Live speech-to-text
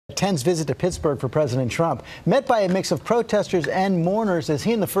Ten's visit to Pittsburgh for President Trump, met by a mix of protesters and mourners as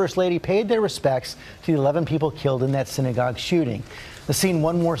he and the First Lady paid their respects to the 11 people killed in that synagogue shooting. The scene,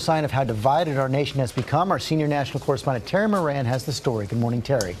 one more sign of how divided our nation has become. Our senior national correspondent Terry Moran has the story. Good morning,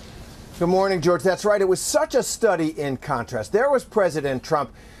 Terry. Good morning, George. That's right. It was such a study in contrast. There was President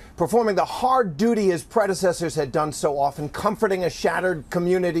Trump performing the hard duty his predecessors had done so often, comforting a shattered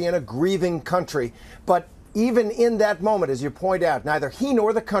community in a grieving country. But even in that moment, as you point out, neither he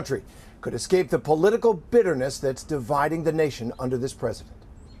nor the country could escape the political bitterness that's dividing the nation under this president.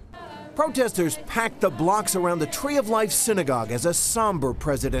 Protesters packed the blocks around the Tree of Life Synagogue as a somber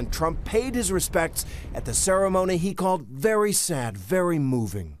President Trump paid his respects at the ceremony he called very sad, very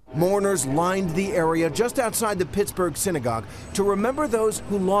moving. Mourners lined the area just outside the Pittsburgh synagogue to remember those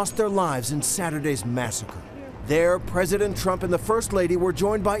who lost their lives in Saturday's massacre. There, President Trump and the First Lady were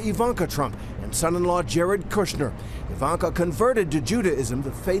joined by Ivanka Trump and son-in-law Jared Kushner. Ivanka converted to Judaism,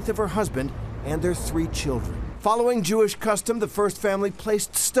 the faith of her husband, and their 3 children. Following Jewish custom, the first family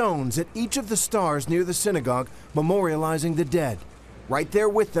placed stones at each of the stars near the synagogue, memorializing the dead. Right there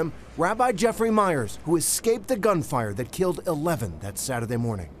with them, Rabbi Jeffrey Myers, who escaped the gunfire that killed 11 that Saturday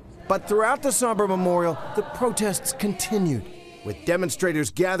morning. But throughout the somber memorial, the protests continued, with demonstrators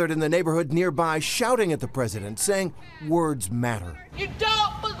gathered in the neighborhood nearby shouting at the president, saying words matter. You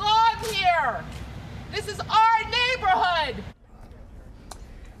don't belong here! This is our neighborhood!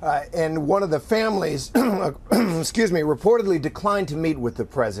 And one of the families, excuse me, reportedly declined to meet with the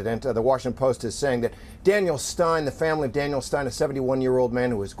president. The Washington Post is saying that Daniel Stein, the family of Daniel Stein, a 71-year-old man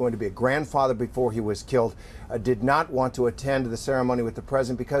who was going to be a grandfather before he was killed, did not want to attend the ceremony with the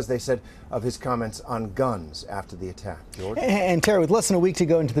president because they said of his comments on guns after the attack. George? And Terry, with less than a week to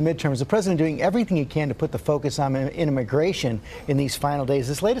go into the midterms, the president doing everything he can to put the focus on immigration in these final days.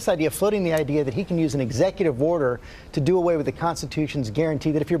 This latest idea floating the idea that he can use an executive order to do away with the Constitution's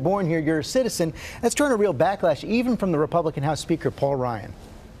guarantee that if you're born here, you're a citizen. That's drawn a real backlash, even from the Republican House Speaker Paul Ryan.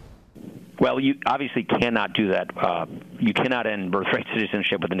 Well, you obviously cannot do that. You cannot end birthright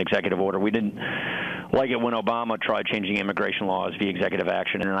citizenship with an executive order. We didn't like it when Obama tried changing immigration laws via executive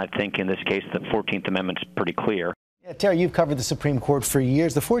action, and I think in this case the 14th Amendment's pretty clear. Yeah, Terry, you've covered the Supreme Court for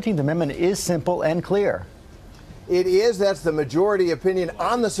years. The 14th Amendment is simple and clear. It is. That's the majority opinion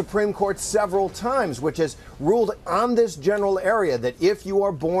on the Supreme Court several times, which has ruled on this general area that if you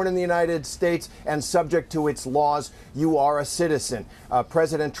are born in the United States and subject to its laws, you are a citizen.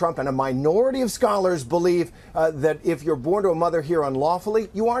 President Trump and a minority of scholars believe that if you're born to a mother here unlawfully,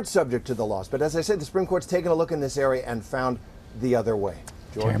 you aren't subject to the laws. But as I said, the Supreme Court's taken a look in this area and found the other way.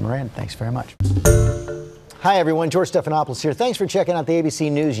 George? Terry Moran, thanks very much. Hi, everyone. George Stephanopoulos here. Thanks for checking out the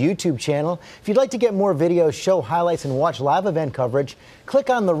ABC News YouTube channel. If you'd like to get more videos, show highlights, and watch live event coverage,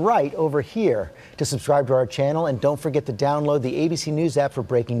 click on the right over here to subscribe to our channel. And don't forget to download the ABC News app for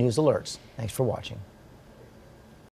breaking news alerts. Thanks for watching.